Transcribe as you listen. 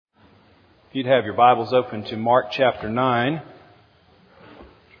If you'd have your Bibles open to Mark chapter 9,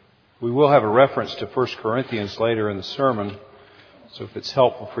 we will have a reference to 1 Corinthians later in the sermon, so if it's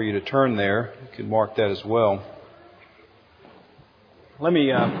helpful for you to turn there, you can mark that as well. Let me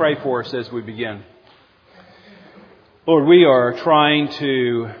pray for us as we begin. Lord, we are trying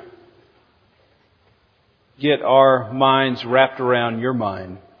to get our minds wrapped around your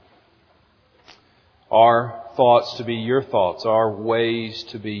mind, our thoughts to be your thoughts, our ways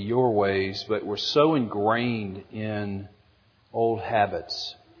to be your ways, but we're so ingrained in old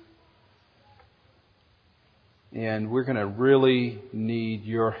habits. And we're going to really need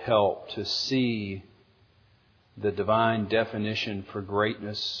your help to see the divine definition for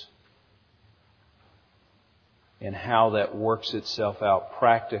greatness and how that works itself out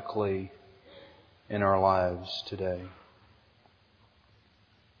practically in our lives today.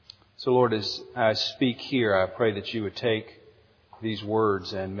 So Lord, as I speak here, I pray that you would take these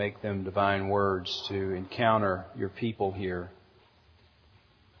words and make them divine words to encounter your people here,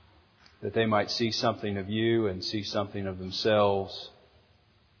 that they might see something of you and see something of themselves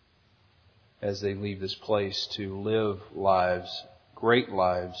as they leave this place to live lives, great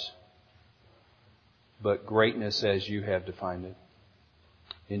lives, but greatness as you have defined it.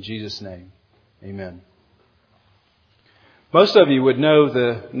 In Jesus' name, amen. Most of you would know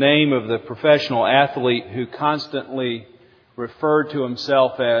the name of the professional athlete who constantly referred to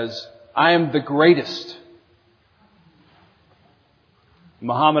himself as, "I am the greatest."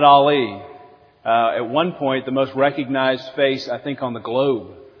 Muhammad Ali, at one point the most recognized face, I think, on the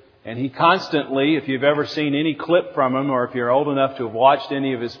globe. And he constantly, if you've ever seen any clip from him, or if you're old enough to have watched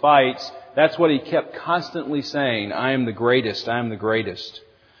any of his fights, that's what he kept constantly saying, "I am the greatest, I am the greatest."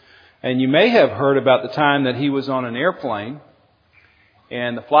 And you may have heard about the time that he was on an airplane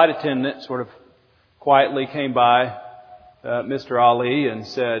and the flight attendant sort of quietly came by Mr. Ali and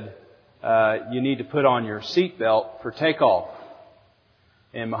said, "You need to put on your seatbelt for takeoff."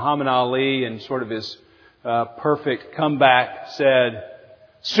 And Muhammad Ali, in sort of his perfect comeback, said,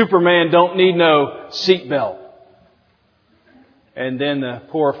 "Superman don't need no seatbelt." And then the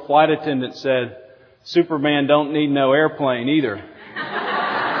poor flight attendant said, "Superman don't need no airplane either.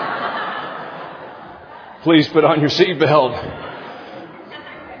 Please put on your seatbelt."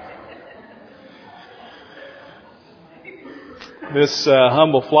 This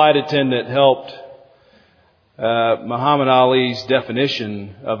humble flight attendant helped Muhammad Ali's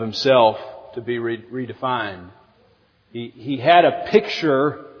definition of himself to be redefined. He had a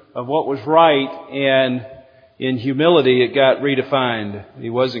picture of what was right, and in humility it got redefined.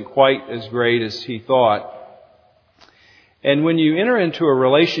 He wasn't quite as great as he thought. And when you enter into a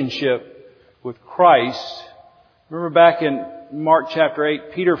relationship with Christ, remember back in Mark chapter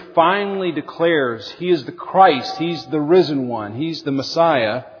 8, Peter finally declares He is the Christ, He's the risen one, He's the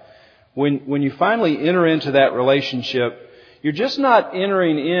Messiah. When you finally enter into that relationship, you're just not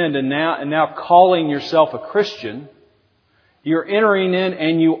entering in and now calling yourself a Christian. You're entering in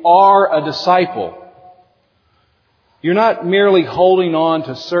and you are a disciple. You're not merely holding on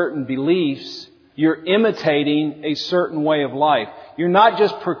to certain beliefs. You're imitating a certain way of life. You're not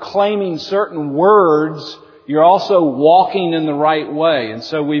just proclaiming certain words. You're also walking in the right way. And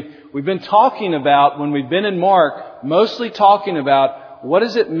so we've been talking about, when we've been in Mark, mostly talking about what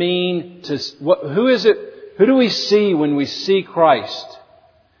does it mean to, who do we see when we see Christ?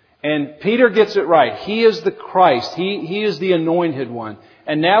 And Peter gets it right. He is the Christ. He is the anointed one.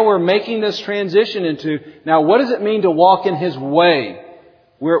 And now we're making this transition into, now what does it mean to walk in His way?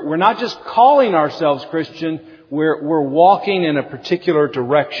 We're not just calling ourselves Christian, we're walking in a particular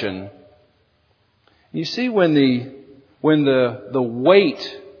direction. You see, when the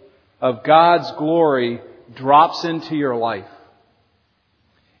weight of God's glory drops into your life,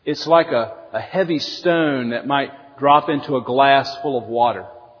 it's like a heavy stone that might drop into a glass full of water.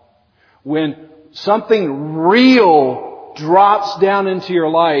 When something real drops down into your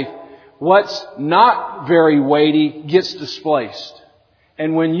life, what's not very weighty gets displaced.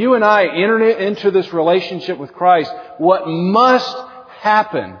 And when you and I enter into this relationship with Christ, what must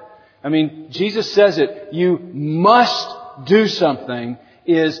happen, I mean, Jesus says it, you must do something,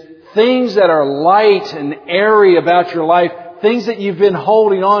 is things that are light and airy about your life, things that you've been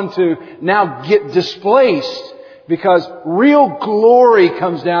holding on to, now get displaced because real glory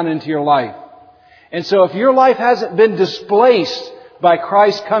comes down into your life. And so if your life hasn't been displaced by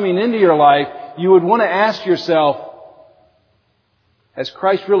Christ coming into your life, you would want to ask yourself, has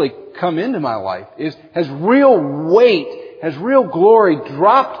Christ really come into my life? Has real weight, has real glory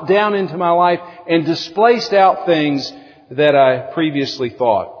dropped down into my life and displaced out things that I previously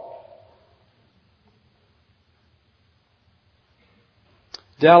thought?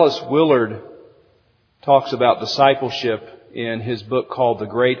 Dallas Willard talks about discipleship in his book called The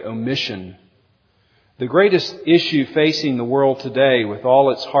Great Omission. The greatest issue facing the world today with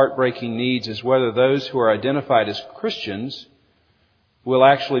all its heartbreaking needs is whether those who are identified as Christians will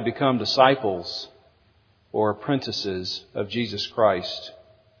actually become disciples or apprentices of Jesus Christ.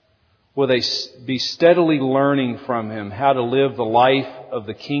 Will they be steadily learning from Him how to live the life of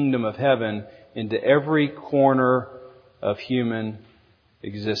the kingdom of heaven into every corner of human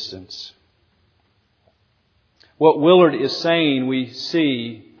existence? What Willard is saying, we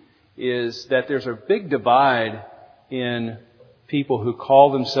see, is that there's a big divide in people who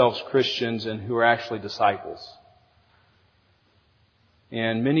call themselves Christians and who are actually disciples.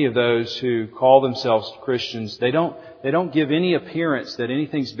 And many of those who call themselves Christians, they don't give any appearance that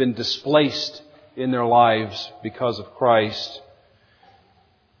anything's been displaced in their lives because of Christ.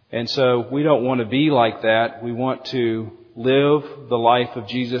 And so we don't want to be like that. We want to live the life of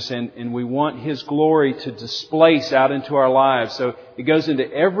Jesus, and we want His glory to displace out into our lives. So it goes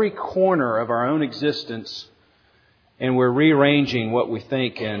into every corner of our own existence, and we're rearranging what we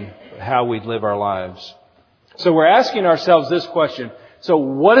think and how we live our lives. So we're asking ourselves this question. So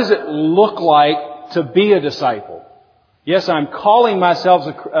what does it look like to be a disciple? Yes, I'm calling myself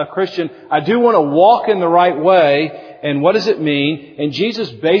a Christian. I do want to walk in the right way. And what does it mean? And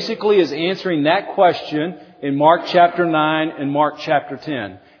Jesus basically is answering that question in Mark chapter 9 and Mark chapter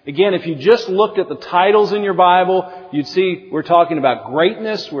 10. Again, if you just looked at the titles in your Bible, you'd see we're talking about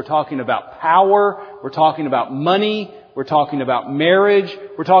greatness, we're talking about power, we're talking about money, we're talking about marriage,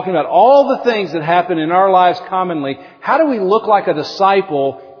 we're talking about all the things that happen in our lives commonly. How do we look like a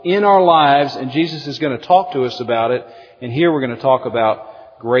disciple in our lives? And Jesus is going to talk to us about it. And here we're going to talk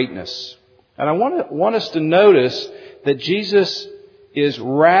about greatness. And I want us to notice that Jesus is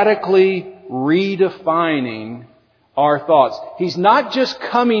radically redefining our thoughts. He's not just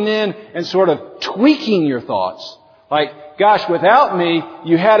coming in and sort of tweaking your thoughts. Like, gosh, without me,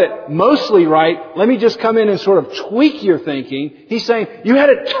 you had it mostly right. Let me just come in and sort of tweak your thinking. He's saying, you had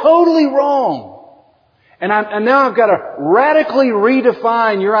it totally wrong. And now I've got to radically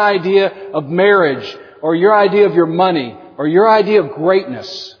redefine your idea of marriage, or your idea of your money, or your idea of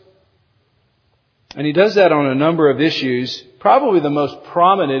greatness. And He does that on a number of issues. Probably the most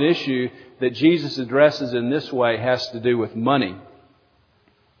prominent issue that Jesus addresses in this way has to do with money.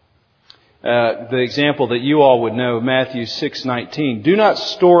 The example that you all would know, Matthew 6:19. Do not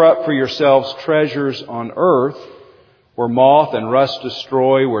store up for yourselves treasures on earth, where moth and rust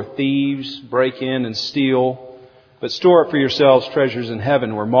destroy, where thieves break in and steal. But store up for yourselves treasures in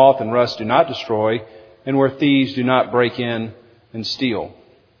heaven, where moth and rust do not destroy, and where thieves do not break in and steal.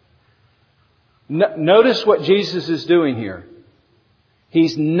 Notice what Jesus is doing here.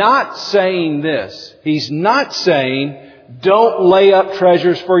 He's not saying this. He's not saying, don't lay up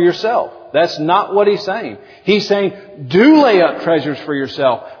treasures for yourself. That's not what He's saying. He's saying, do lay up treasures for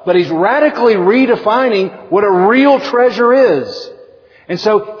yourself. But He's radically redefining what a real treasure is. And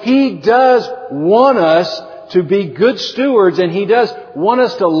so He does want us to be good stewards, and He does want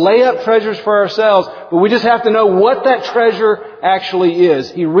us to lay up treasures for ourselves, but we just have to know what that treasure actually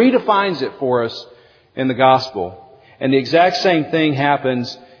is. He redefines it for us in the gospel. And the exact same thing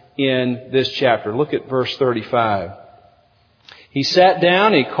happens in this chapter. Look at verse 35. He sat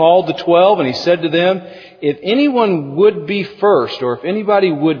down, He called the 12, and He said to them, if anyone would be first, or if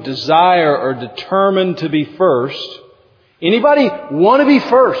anybody would desire or determine to be first, anybody want to be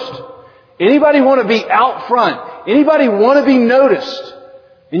first? Anybody want to be out front? Anybody want to be noticed?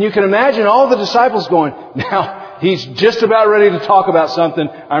 And you can imagine all the disciples going, now, He's just about ready to talk about something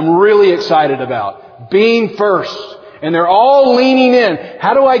I'm really excited about. Being first. And they're all leaning in.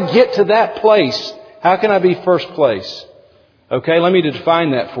 How do I get to that place? How can I be first place? Okay, let me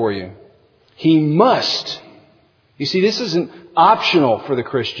define that for you. He must. You see, this isn't optional for the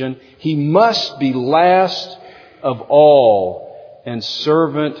Christian. He must be last of all and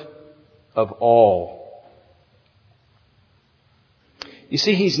servant of all. You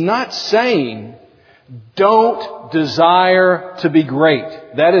see, He's not saying, don't desire to be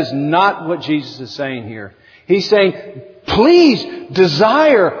great. That is not what Jesus is saying here. He's saying, please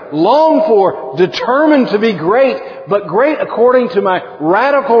desire, long for, determine to be great, but great according to my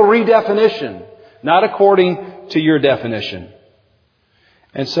radical redefinition, not according to your definition.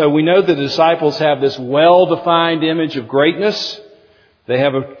 And so we know the disciples have this well-defined image of greatness. They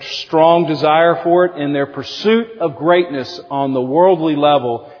have a strong desire for it, and their pursuit of greatness on the worldly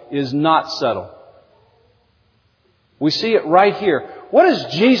level is not subtle. We see it right here. What has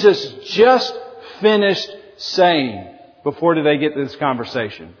Jesus just finished saying before they get to this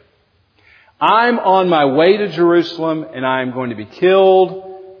conversation? I'm on my way to Jerusalem, and I'm going to be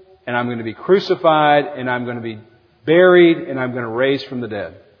killed, and I'm going to be crucified, and I'm going to be buried, and I'm going to raise from the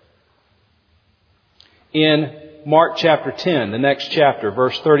dead. In Mark chapter 10, the next chapter,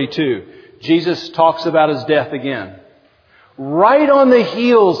 verse 32, Jesus talks about His death again. Right on the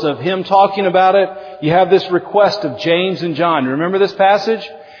heels of Him talking about it, you have this request of James and John. Remember this passage?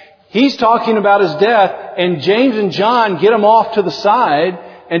 He's talking about His death, and James and John get Him off to the side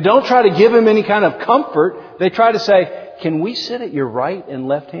and don't try to give Him any kind of comfort. They try to say, can we sit at your right and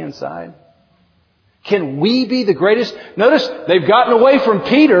left-hand side? Can we be the greatest? Notice, they've gotten away from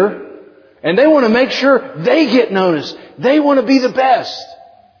Peter, and they want to make sure they get noticed. They want to be the best.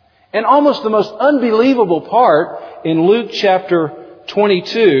 And almost the most unbelievable part, in Luke chapter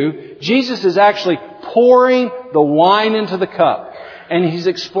 22, Jesus is actually pouring the wine into the cup. And He's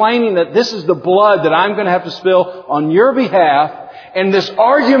explaining that this is the blood that I'm going to have to spill on your behalf. And this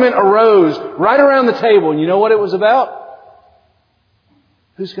argument arose right around the table. And you know what it was about?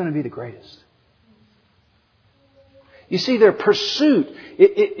 Who's going to be the greatest? You see, their pursuit,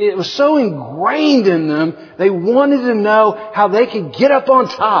 it was so ingrained in them, they wanted to know how they could get up on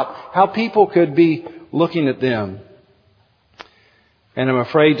top, how people could be looking at them. And I'm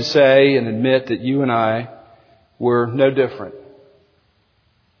afraid to say and admit that you and I were no different.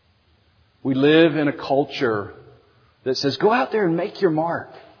 We live in a culture that says, go out there and make your mark.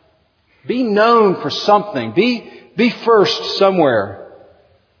 Be known for something. Be first somewhere.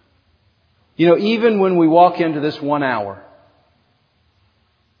 You know, even when we walk into this 1 hour,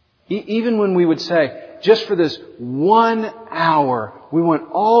 even when we would say, just for this 1 hour, we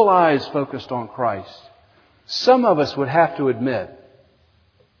want all eyes focused on Christ, some of us would have to admit,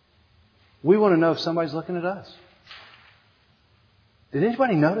 we want to know if somebody's looking at us. Did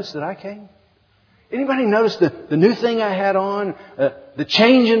anybody notice that I came? Anybody notice the new thing I had on? The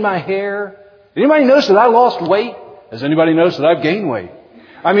change in my hair? Did anybody notice that I lost weight? Has anybody noticed that I've gained weight?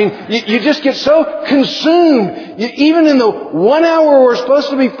 I mean, you just get so consumed. Even in the 1 hour we're supposed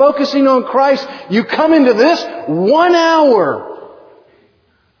to be focusing on Christ, you come into this 1 hour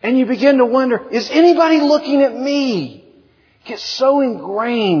and you begin to wonder, is anybody looking at me? It gets so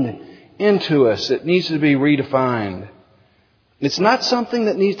ingrained into us. It needs to be redefined. It's not something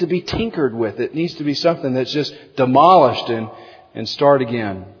that needs to be tinkered with. It needs to be something that's just demolished and start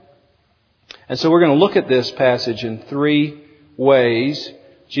again. And so we're going to look at this passage in 3 ways.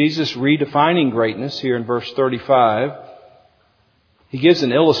 Jesus redefining greatness here in verse 35. He gives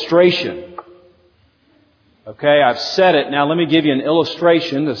an illustration. Okay, I've said it. Now let me give you an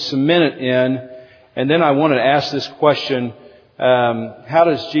illustration to cement it in. And then I want to ask this question. How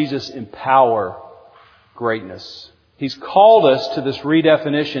does Jesus empower greatness? He's called us to this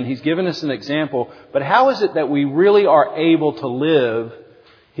redefinition. He's given us an example. But how is it that we really are able to live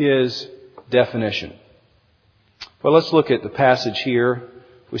His definition? Well, let's look at the passage here.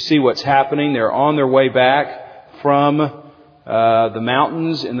 We see what's happening. They're on their way back from the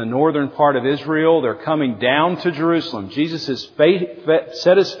mountains in the northern part of Israel. They're coming down to Jerusalem. Jesus has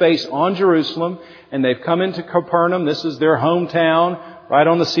set His face on Jerusalem, and they've come into Capernaum. This is their hometown, right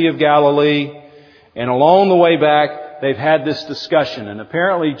on the Sea of Galilee. And along the way back, they've had this discussion. And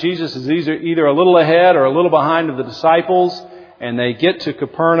apparently Jesus is either a little ahead or a little behind of the disciples. And they get to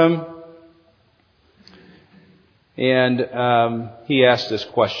Capernaum. And He asked this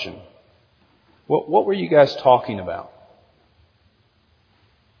question. What were you guys talking about?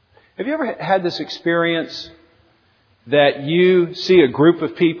 Have you ever had this experience that you see a group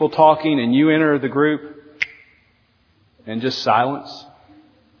of people talking and you enter the group and just silence?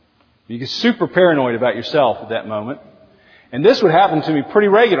 You get super paranoid about yourself at that moment. And this would happen to me pretty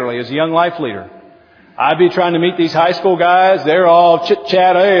regularly as a young life leader. I'd be trying to meet these high school guys. They're all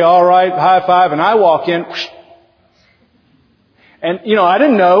chit-chat, hey, all right, high five. And I walk in. And, I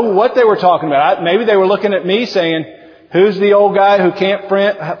didn't know what they were talking about. Maybe they were looking at me saying, who's the old guy who can't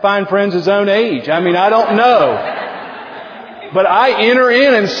find friends his own age? I mean, I don't know. But I enter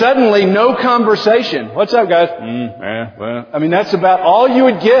in and suddenly no conversation. What's up, guys? Well. I mean, that's about all you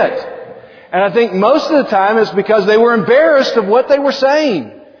would get. And I think most of the time it's because they were embarrassed of what they were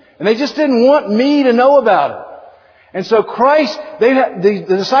saying. And they just didn't want me to know about it. And so Christ, the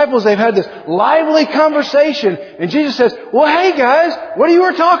disciples, they've had this lively conversation. And Jesus says, well, hey guys, what are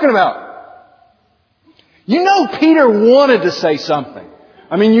you talking about? You know Peter wanted to say something.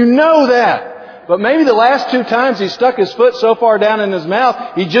 I mean, you know that. But maybe the last 2 times he stuck his foot so far down in his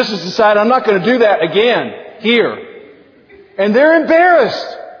mouth, he just has decided, I'm not going to do that again here. And they're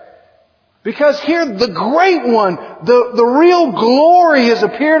embarrassed. Because here, the great one, the real glory has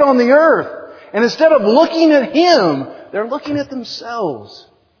appeared on the earth. And instead of looking at Him, they're looking at themselves.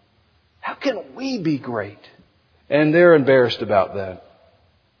 How can we be great? And they're embarrassed about that.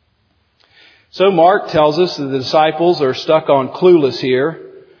 So Mark tells us that the disciples are stuck on clueless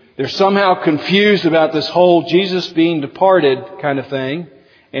here. They're somehow confused about this whole Jesus being departed kind of thing.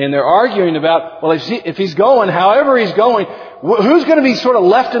 And they're arguing about, well, if He's going, however He's going, who's going to be sort of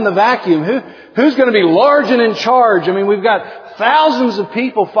left in the vacuum? Who's going to be large and in charge? I mean, we've got thousands of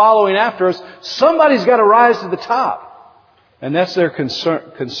people following after us. Somebody's got to rise to the top. And that's their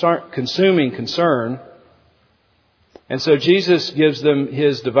consuming concern. And so Jesus gives them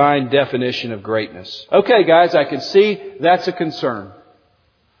His divine definition of greatness. Okay, guys, I can see that's a concern.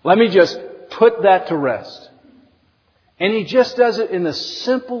 Let me just put that to rest. And He just does it in the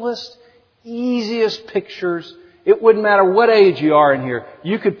simplest, easiest pictures. It wouldn't matter what age you are in here.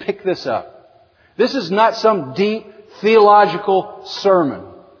 You could pick this up. This is not some deep theological sermon.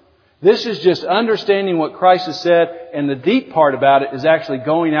 This is just understanding what Christ has said, and the deep part about it is actually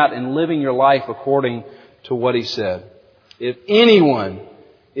going out and living your life according to what He said. If anyone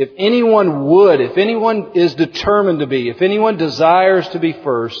is determined to be, if anyone desires to be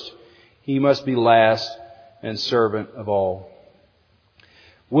first, he must be last and servant of all.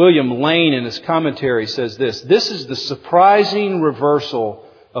 William Lane in his commentary says this: this is the surprising reversal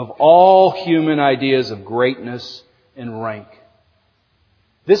of all human ideas of greatness and rank.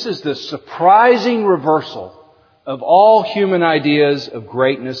 This is the surprising reversal of all human ideas of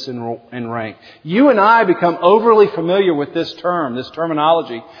greatness and rank. You and I become overly familiar with this term, this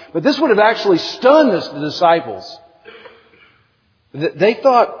terminology, but this would have actually stunned the disciples. They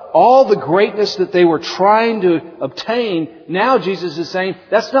thought all the greatness that they were trying to obtain, now Jesus is saying,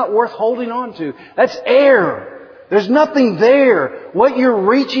 that's not worth holding on to. That's air. There's nothing there. What you're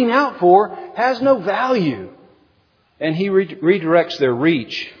reaching out for has no value. And He redirects their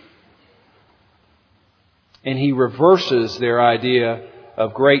reach. And He reverses their idea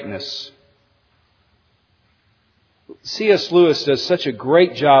of greatness. C.S. Lewis does such a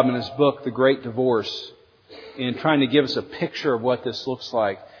great job in his book, The Great Divorce, in trying to give us a picture of what this looks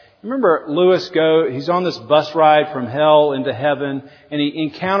like. Remember Lewis he's on this bus ride from hell into heaven, and he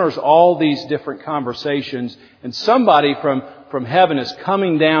encounters all these different conversations, and somebody from heaven is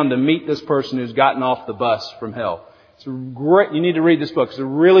coming down to meet this person who's gotten off the bus from hell. It's great. You need to read this book. It's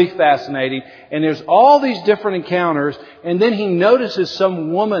really fascinating. And there's all these different encounters, and then he notices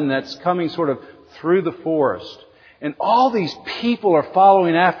some woman that's coming sort of through the forest. And all these people are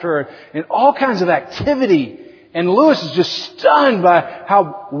following after her, and all kinds of activity. And Lewis is just stunned by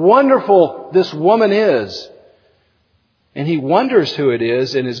how wonderful this woman is. And he wonders who it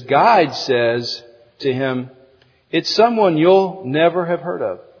is, and his guide says to him, it's someone you'll never have heard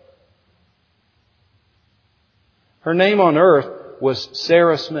of. Her name on earth was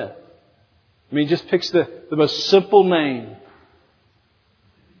Sarah Smith. I mean, he just picks the most simple name.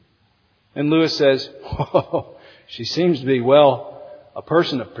 And Lewis says, whoa, she seems to be, a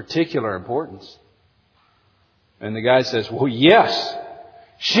person of particular importance. And the guy says, well, yes,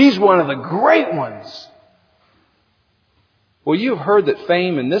 she's one of the great ones. Well, you've heard that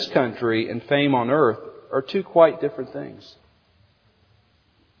fame in this country and fame on earth are two quite different things.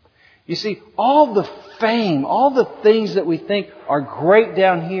 You see, all the fame, all the things that we think are great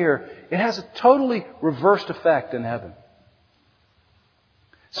down here, it has a totally reversed effect in heaven.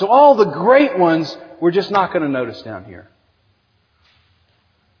 So all the great ones, we're just not going to notice down here.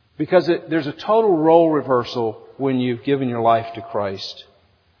 Because there's a total role reversal when you've given your life to Christ.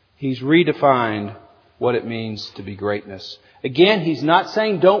 He's redefined what it means to be greatness. Again, He's not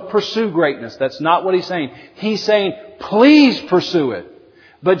saying don't pursue greatness. That's not what He's saying. He's saying please pursue it.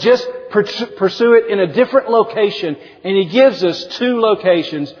 But just pursue it in a different location. And He gives us two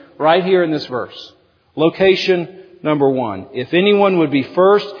locations right here in this verse. Location number 1. If anyone would be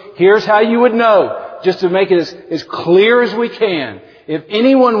first, here's how you would know. Just to make it as clear as we can. If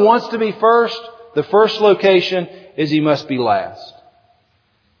anyone wants to be first, the first location is he must be last.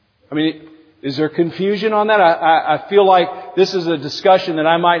 I mean, is there confusion on that? I feel like this is a discussion that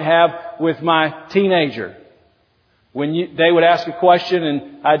I might have with my teenager. When they would ask a question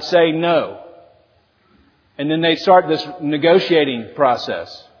and I'd say no. And then they'd start this negotiating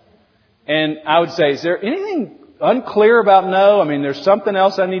process. And I would say, is there anything unclear about no? I mean, there's something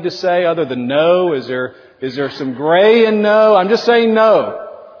else I need to say other than no? Is there some gray in no? I'm just saying no.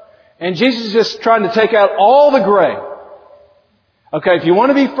 And Jesus is just trying to take out all the gray. Okay, if you want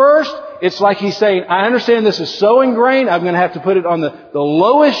to be first, it's like He's saying, I understand this is so ingrained, I'm going to have to put it on the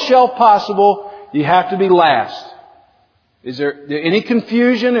lowest shelf possible. You have to be last. Is there any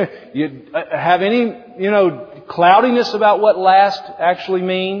confusion? Or you have any, cloudiness about what last actually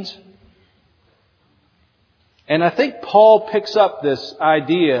means? And I think Paul picks up this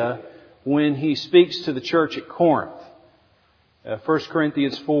idea when he speaks to the church at Corinth. 1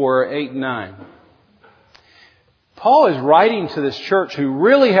 Corinthians 4, 8 and 9. Paul is writing to this church who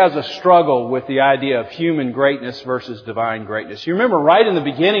really has a struggle with the idea of human greatness versus divine greatness. You remember right in the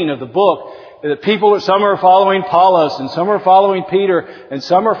beginning of the book that some are following Apollos and some are following Peter and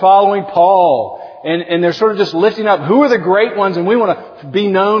some are following Paul. And they're sort of just lifting up who are the great ones and we want to be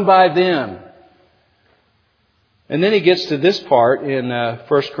known by them. And then he gets to this part in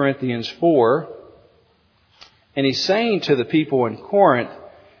 1 Corinthians 4. And he's saying to the people in Corinth,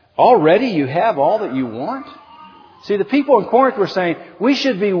 already you have all that you want? See, the people in Corinth were saying, we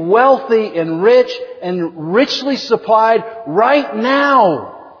should be wealthy and rich and richly supplied right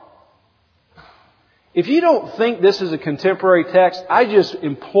now. If you don't think this is a contemporary text, I just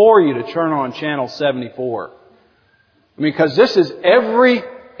implore you to turn on channel 74. Because this is every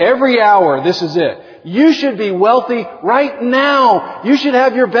hour, this is it. You should be wealthy right now. You should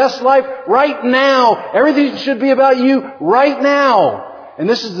have your best life right now. Everything should be about you right now. And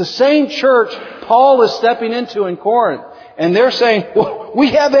this is the same church Paul is stepping into in Corinth. And they're saying, well,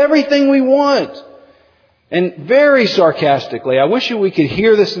 we have everything we want. And very sarcastically, I wish we could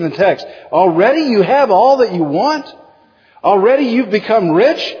hear this in the text. Already you have all that you want? Already you've become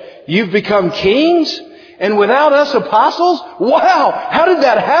rich? You've become kings? And without us apostles? Wow! How did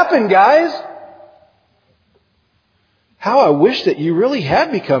that happen, guys? How I wish that you really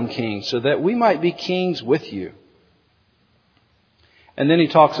had become kings so that we might be kings with you. And then he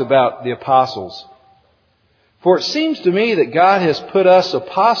talks about the apostles. For it seems to me that God has put us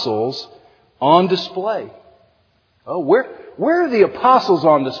apostles on display. Oh, where are the apostles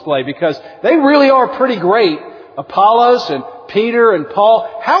on display? Because they really are pretty great. Apollos and Peter and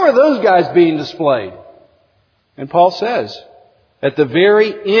Paul. How are those guys being displayed? And Paul says, at the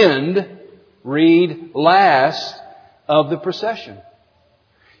very end, read last of the procession.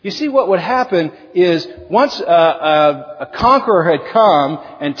 You see, what would happen is once a conqueror had come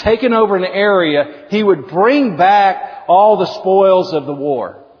and taken over an area, he would bring back all the spoils of the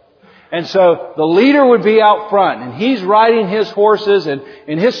war. And so the leader would be out front and he's riding his horses and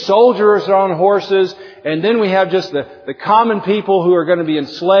his soldiers are on horses. And then we have just the common people who are going to be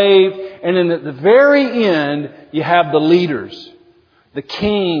enslaved. And then at the very end, you have the leaders, the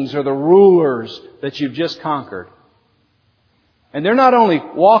kings or the rulers that you've just conquered. And they're not only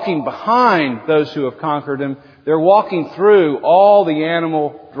walking behind those who have conquered them, they're walking through all the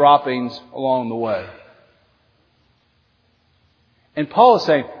animal droppings along the way. And Paul is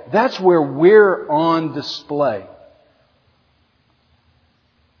saying, that's where we're on display.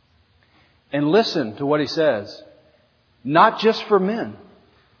 And listen to what he says. Not just for men.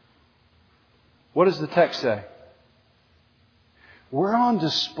 What does the text say? We're on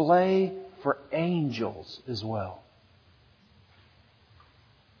display for angels as well.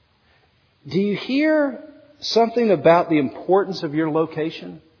 Do you hear something about the importance of your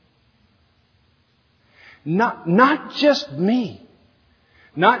location? Not just me.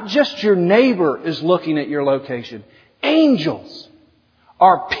 Not just your neighbor is looking at your location. Angels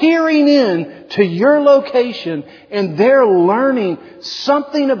are peering in to your location and they're learning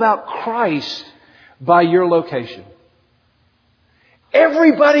something about Christ by your location.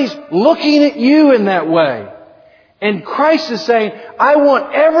 Everybody's looking at you in that way. And Christ is saying, I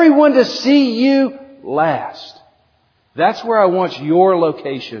want everyone to see you last. That's where I want your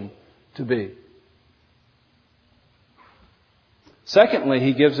location to be. Secondly,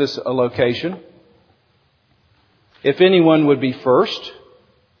 he gives us a location. If anyone would be first,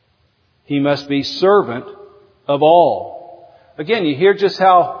 he must be servant of all. Again, you hear just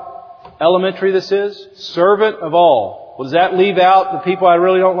how elementary this is? Servant of all. Well, does that leave out the people I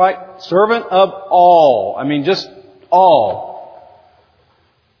really don't like? Servant of all. I mean, just all.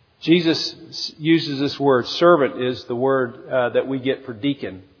 Jesus uses this word. Servant is the word that we get for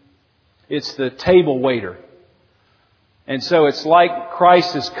deacon. It's the table waiter. And so it's like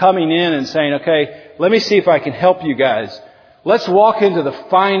Christ is coming in and saying, okay, let me see if I can help you guys. Let's walk into the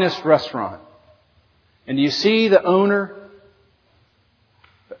finest restaurant. And do you see the owner?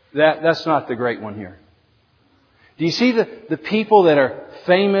 That's not the great one here. Do you see the people that are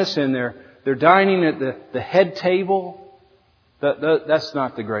famous and they're dining at the head table? That's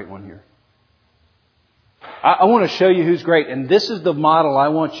not the great one here. I want to show you who's great. And this is the model I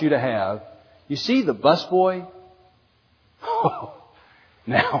want you to have. You see the busboy? Oh,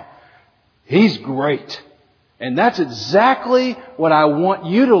 now, he's great. And that's exactly what I want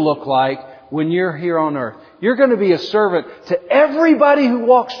you to look like when you're here on earth. You're going to be a servant to everybody who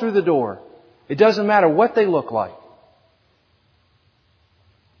walks through the door. It doesn't matter what they look like.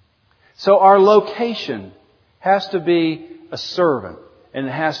 So our location has to be a servant, and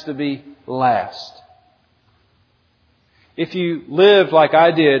it has to be last. If you lived like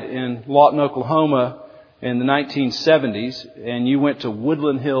I did in Lawton, Oklahoma in the 1970s, and you went to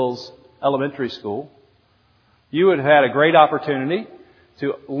Woodland Hills Elementary School, you would have had a great opportunity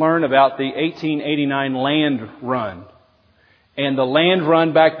to learn about the 1889 land run. And the land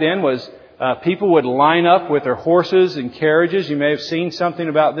run back then was people would line up with their horses and carriages. You may have seen something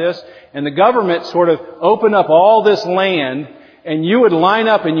about this. And the government sort of opened up all this land, and you would line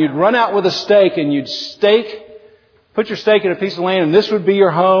up and you'd run out with a stake and you'd put your stake in a piece of land, and this would be your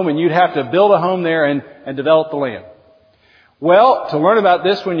home, and you'd have to build a home there and develop the land. Well, to learn about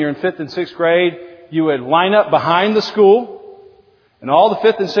this when you're in 5th and 6th grade, you would line up behind the school, and all the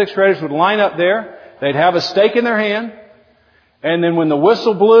 5th and 6th graders would line up there. They'd have a stake in their hand, and then when the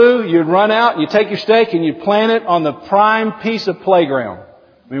whistle blew, you'd run out, and you'd take your stake, and you'd plant it on the prime piece of playground.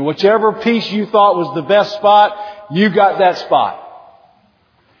 I mean, whichever piece you thought was the best spot, you got that spot.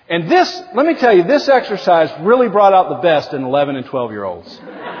 And this, let me tell you, this exercise really brought out the best in 11 and 12-year-olds.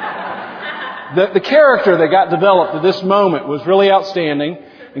 The character that got developed at this moment was really outstanding,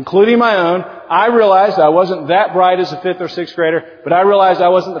 including my own. I realized I wasn't that bright as a 5th or 6th grader, but I realized I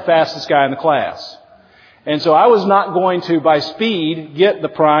wasn't the fastest guy in the class. And so I was not going to, by speed, get the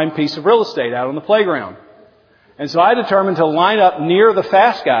prime piece of real estate out on the playground. And so I determined to line up near the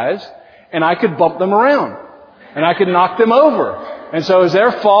fast guys, and I could bump them around, and I could knock them over. And so as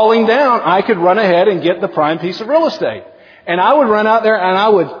they're falling down, I could run ahead and get the prime piece of real estate. And I would run out there and I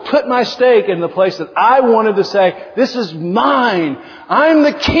would put my stake in the place that I wanted to say, this is mine. I'm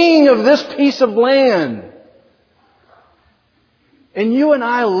the king of this piece of land. And you and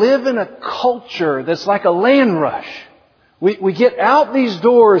I live in a culture that's like a land rush. We get out these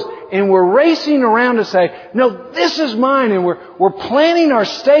doors and we're racing around to say, no, this is mine. And we're planting our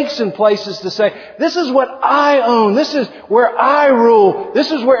stakes in places to say, this is what I own. This is where I rule.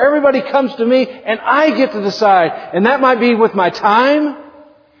 This is where everybody comes to me and I get to decide. And that might be with my time,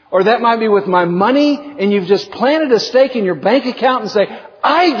 or that might be with my money. And you've just planted a stake in your bank account and say,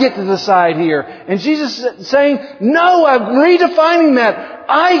 I get to decide here. And Jesus is saying, no, I'm redefining that.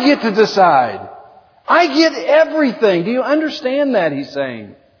 I get to decide. I get everything. Do you understand that, he's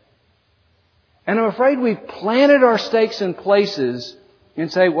saying? And I'm afraid we've planted our stakes in places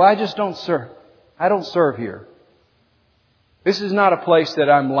and say, well, I just don't serve. I don't serve here. This is not a place that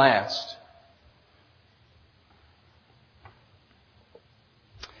I'm last.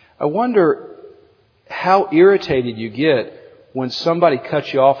 I wonder how irritated you get when somebody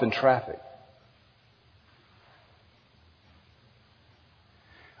cuts you off in traffic.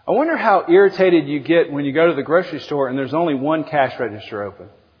 I wonder how irritated you get when you go to the grocery store and there's only one cash register open.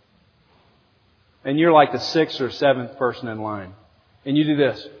 And you're like the 6th or 7th person in line. And you do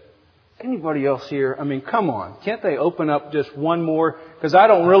this. Anybody else here? I mean, come on. Can't they open up just one more? Because I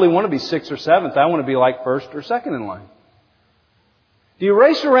don't really want to be 6th or 7th. I want to be like 1st or 2nd in line. Do you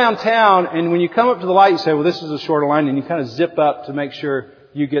race around town and when you come up to the light you say, well, this is a shorter line, and you kind of zip up to make sure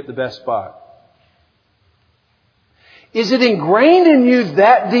you get the best spot? Is it ingrained in you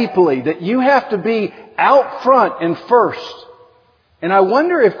that deeply that you have to be out front and first? And I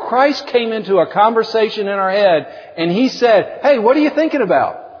wonder if Christ came into a conversation in our head and He said, hey, what are you thinking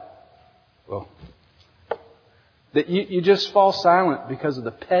about? Well, that you just fall silent because of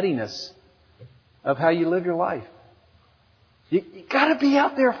the pettiness of how you live your life. You got to be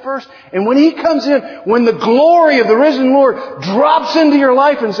out there first. And when He comes in, when the glory of the risen Lord drops into your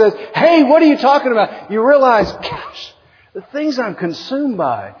life and says, hey, what are you talking about? You realize, gosh, the things I'm consumed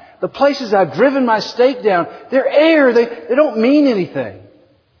by, the places I've driven my stake down, they're air. They don't mean anything.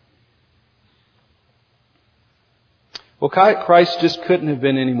 Well, Christ just couldn't have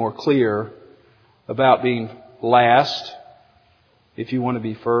been any more clear about being last, if you want to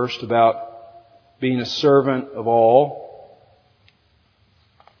be first, about being a servant of all.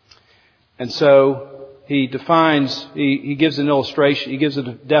 And so He defines, He gives an illustration, He gives a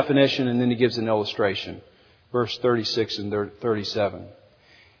definition, and then He gives an illustration. Verse 36 and 37.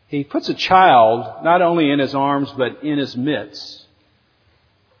 He puts a child not only in His arms, but in His midst.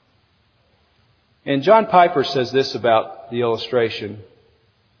 And John Piper says this about the illustration.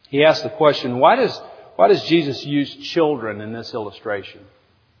 He asks the question, why does Jesus use children in this illustration?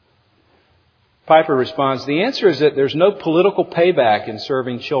 Piper responds, the answer is that there's no political payback in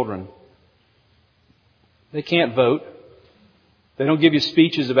serving children. They can't vote. They don't give you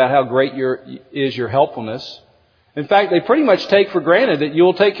speeches about how great is your helpfulness. In fact, they pretty much take for granted that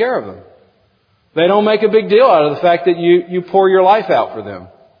you'll take care of them. They don't make a big deal out of the fact that you pour your life out for them.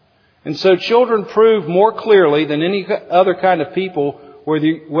 And so children prove more clearly than any other kind of people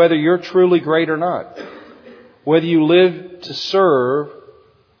whether you're truly great or not. Whether you live to serve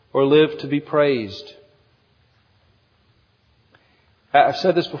or live to be praised. I've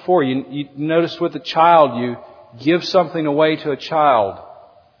said this before. You notice with a child, you give something away to a child.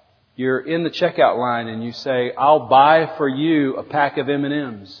 You're in the checkout line and you say, I'll buy for you a pack of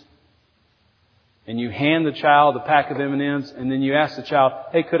M&Ms. And you hand the child a pack of M&Ms and then you ask the child,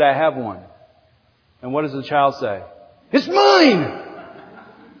 hey, could I have one? And what does the child say? It's mine!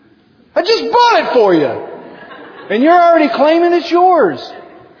 I just bought it for you! And you're already claiming it's yours.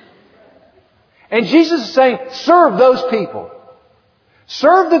 And Jesus is saying, serve those people.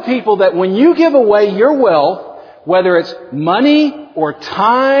 Serve the people that when you give away your wealth, whether it's money or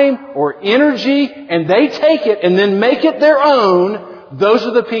time or energy, and they take it and then make it their own, those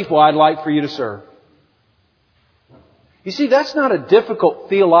are the people I'd like for you to serve. You see, that's not a difficult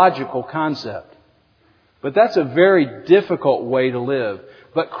theological concept. But that's a very difficult way to live.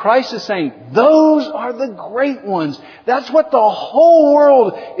 But Christ is saying, those are the great ones. That's what the whole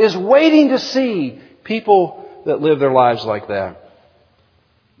world is waiting to see. People that live their lives like that.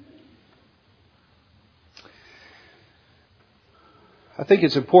 I think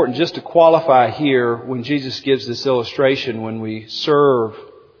it's important just to qualify here when Jesus gives this illustration, when we serve,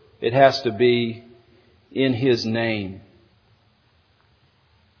 it has to be in His name.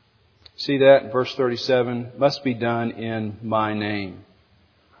 See that in verse 37? Must be done in my name.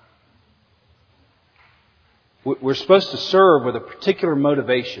 We're supposed to serve with a particular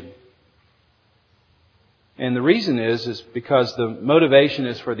motivation. And the reason is because the motivation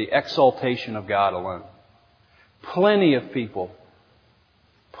is for the exaltation of God alone. Plenty of people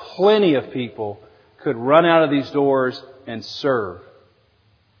could run out of these doors and serve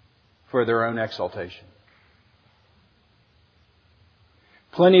for their own exaltation.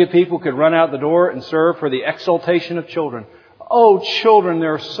 Plenty of people could run out the door and serve for the exaltation of children. Oh, children,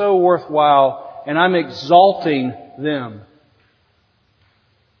 they're so worthwhile, and I'm exalting them.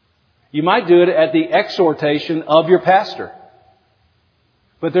 You might do it at the exhortation of your pastor.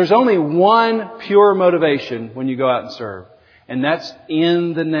 But there's only one pure motivation when you go out and serve. And that's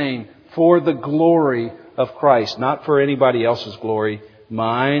in the name, for the glory of Christ, not for anybody else's glory,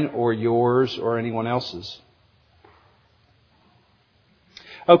 mine or yours or anyone else's.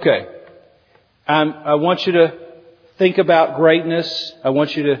 Okay, I want you to think about greatness. I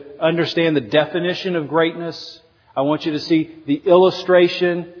want you to understand the definition of greatness. I want you to see the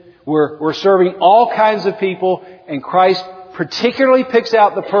illustration. We're serving all kinds of people, and Christ particularly picks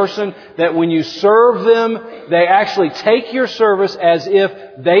out the person that when you serve them, they actually take your service as if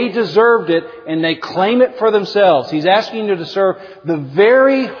they deserved it and they claim it for themselves. He's asking you to serve the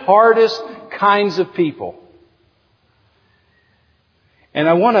very hardest kinds of people. And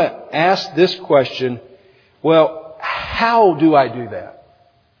I want to ask this question, well, how do I do that?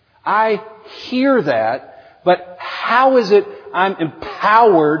 I hear that, but how is it I'm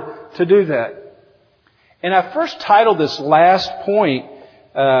empowered to do that? And I first titled this last point,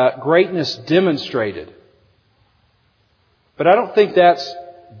 Greatness Demonstrated. But I don't think that's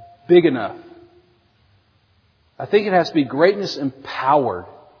big enough. I think it has to be greatness empowered.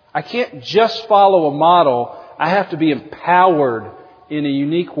 I can't just follow a model. I have to be empowered in a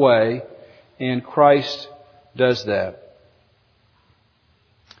unique way, and Christ does that.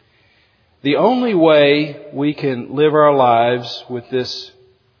 The only way we can live our lives with this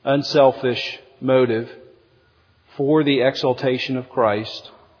unselfish motive for the exaltation of Christ,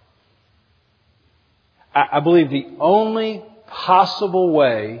 I believe the only possible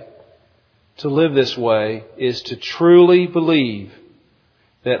way to live this way is to truly believe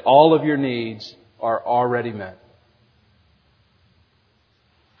that all of your needs are already met.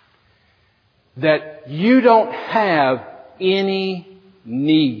 That you don't have any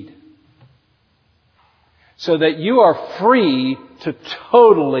need. So that you are free to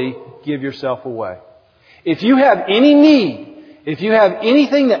totally give yourself away. If you have any need, if you have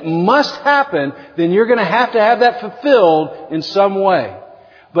anything that must happen, then you're going to have that fulfilled in some way.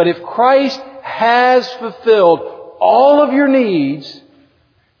 But if Christ has fulfilled all of your needs,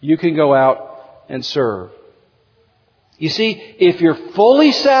 you can go out and serve. You see, if you're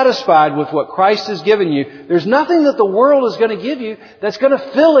fully satisfied with what Christ has given you, there's nothing that the world is going to give you that's going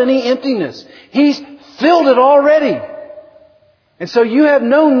to fill any emptiness. He's filled it already. And so you have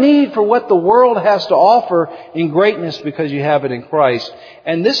no need for what the world has to offer in greatness because you have it in Christ.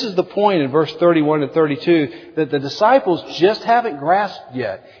 And this is the point in verse 31 and 32 that the disciples just haven't grasped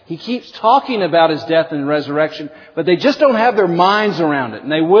yet. He keeps talking about His death and resurrection, but they just don't have their minds around it.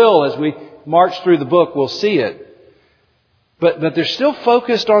 And they will as we march through the book. We'll see it. But they're still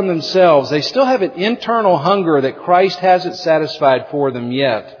focused on themselves. They still have an internal hunger that Christ hasn't satisfied for them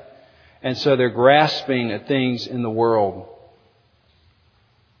yet. And so they're grasping at things in the world.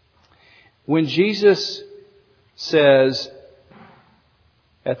 When Jesus says,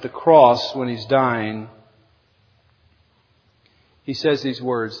 at the cross when He's dying, He says these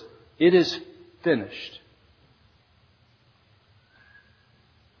words, "It is finished."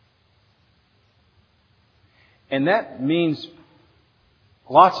 And that means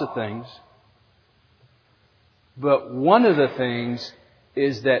lots of things. But one of the things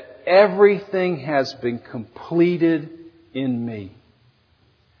is that everything has been completed in me.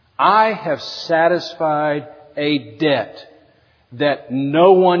 I have satisfied a debt that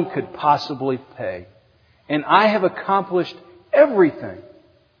no one could possibly pay. And I have accomplished everything.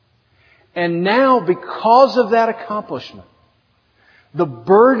 And now, because of that accomplishment, the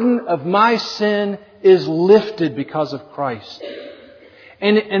burden of my sin is lifted because of Christ.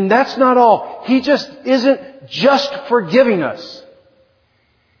 And that's not all. He just isn't just forgiving us.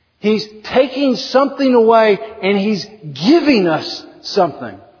 He's taking something away and He's giving us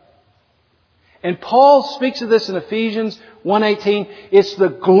something. And Paul speaks of this in Ephesians 1:18. It's the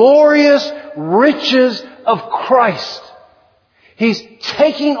glorious riches of Christ. He's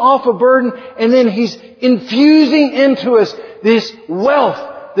taking off a burden and then He's infusing into us this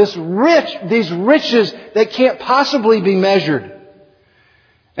wealth, these riches that can't possibly be measured.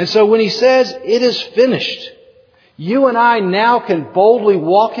 And so when He says, "It is finished," you and I now can boldly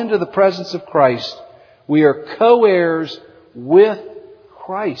walk into the presence of Christ. We are co-heirs with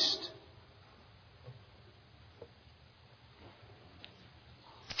Christ.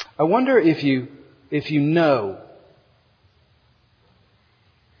 I wonder if you know,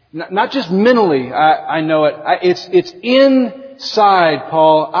 not just mentally, I know it. It's inside,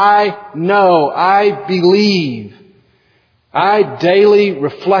 Paul. I know, I believe. I daily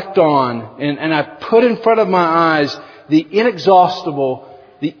reflect on, and I put in front of my eyes the inexhaustible,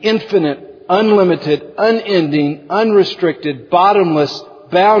 the infinite, unlimited, unending, unrestricted, bottomless,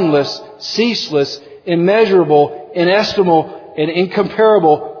 boundless, ceaseless, immeasurable, inestimable, and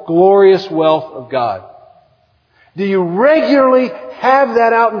incomparable glorious wealth of God. Do you regularly have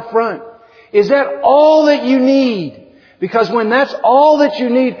that out in front? Is that all that you need? Because when that's all that you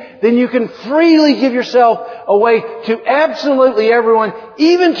need, then you can freely give yourself away to absolutely everyone,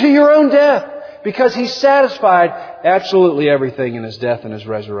 even to your own death, because He's satisfied absolutely everything in His death and His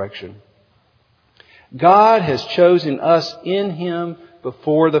resurrection. God has chosen us in Him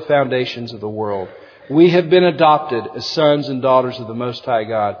before the foundations of the world. We have been adopted as sons and daughters of the Most High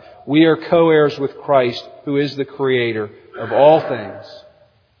God. We are co-heirs with Christ, who is the Creator of all things.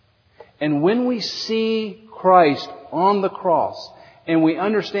 And when we see Christ on the cross and we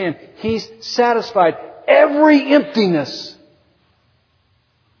understand He's satisfied every emptiness,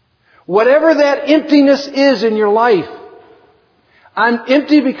 whatever that emptiness is in your life. I'm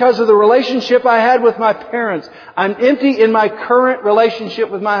empty because of the relationship I had with my parents. I'm empty in my current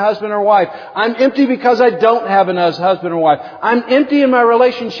relationship with my husband or wife. I'm empty because I don't have a husband or wife. I'm empty in my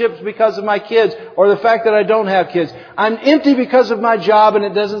relationships because of my kids or the fact that I don't have kids. I'm empty because of my job and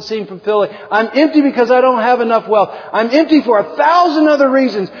it doesn't seem fulfilling. I'm empty because I don't have enough wealth. I'm empty for 1,000 other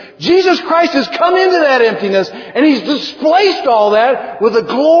reasons. Jesus Christ has come into that emptiness and He's displaced all that with the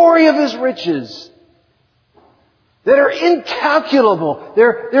glory of His riches. That are incalculable.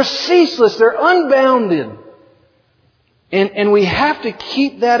 They're ceaseless. They're unbounded. And we have to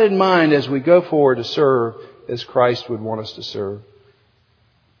keep that in mind as we go forward to serve as Christ would want us to serve.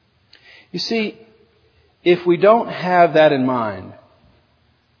 You see, if we don't have that in mind,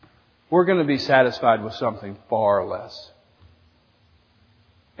 we're going to be satisfied with something far less.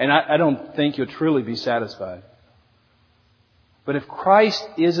 And I don't think you'll truly be satisfied. But if Christ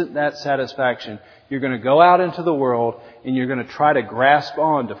isn't that satisfaction, you're going to go out into the world and you're going to try to grasp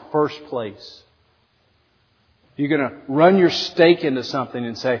on to first place. You're going to run your stake into something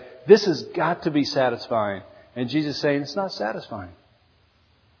and say, this has got to be satisfying. And Jesus is saying, it's not satisfying.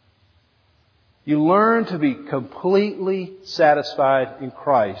 You learn to be completely satisfied in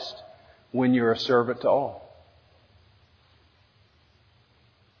Christ when you're a servant to all.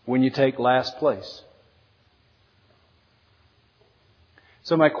 When you take last place.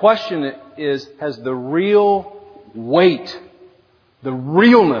 So my question is, has the real weight, the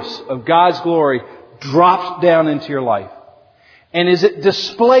realness of God's glory dropped down into your life? And is it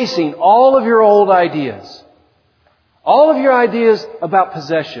displacing all of your old ideas? All of your ideas about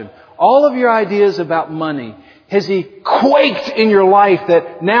possession? All of your ideas about money? Has He quaked in your life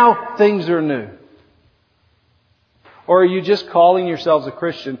that now things are new? Or are you just calling yourselves a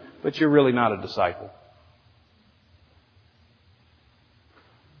Christian, but you're really not a disciple?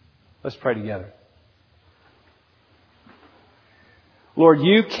 Let's pray together. Lord,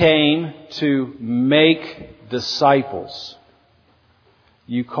 You came to make disciples.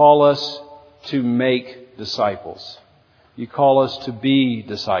 You call us to make disciples. You call us to be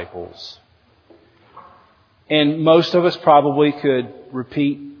disciples. And most of us probably could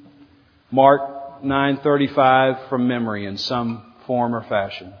repeat Mark 9:35 from memory in some form or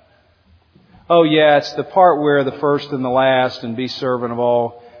fashion. Oh yeah, it's the part where the first and the last and be servant of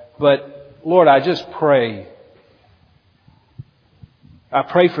all. But Lord, I just pray. I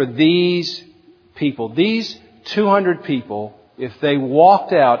pray for these people, these 200 people, if they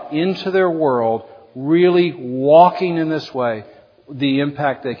walked out into their world really walking in this way, the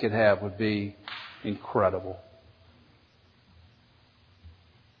impact they could have would be incredible.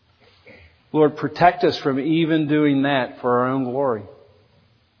 Lord, protect us from even doing that for our own glory.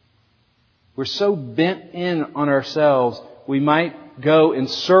 We're so bent in on ourselves, we might go and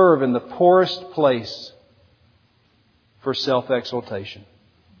serve in the poorest place for self-exaltation.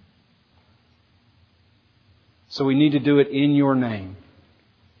 So we need to do it in your name.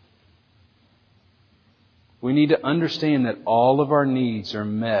 We need to understand that all of our needs are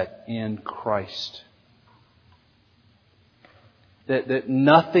met in Christ. That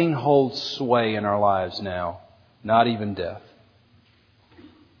nothing holds sway in our lives now, not even death.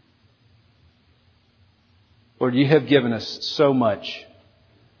 Lord, you have given us so much.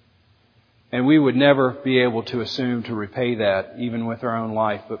 And we would never be able to assume to repay that, even with our own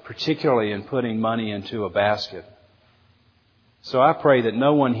life, but particularly in putting money into a basket. So I pray that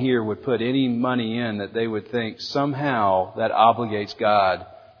no one here would put any money in that they would think somehow that obligates God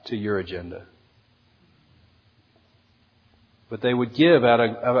to your agenda. But they would give out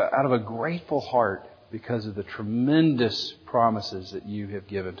of a grateful heart because of the tremendous promises that you have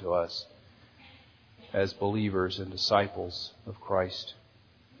given to us as believers and disciples of Christ,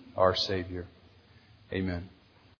 our Savior. Amen.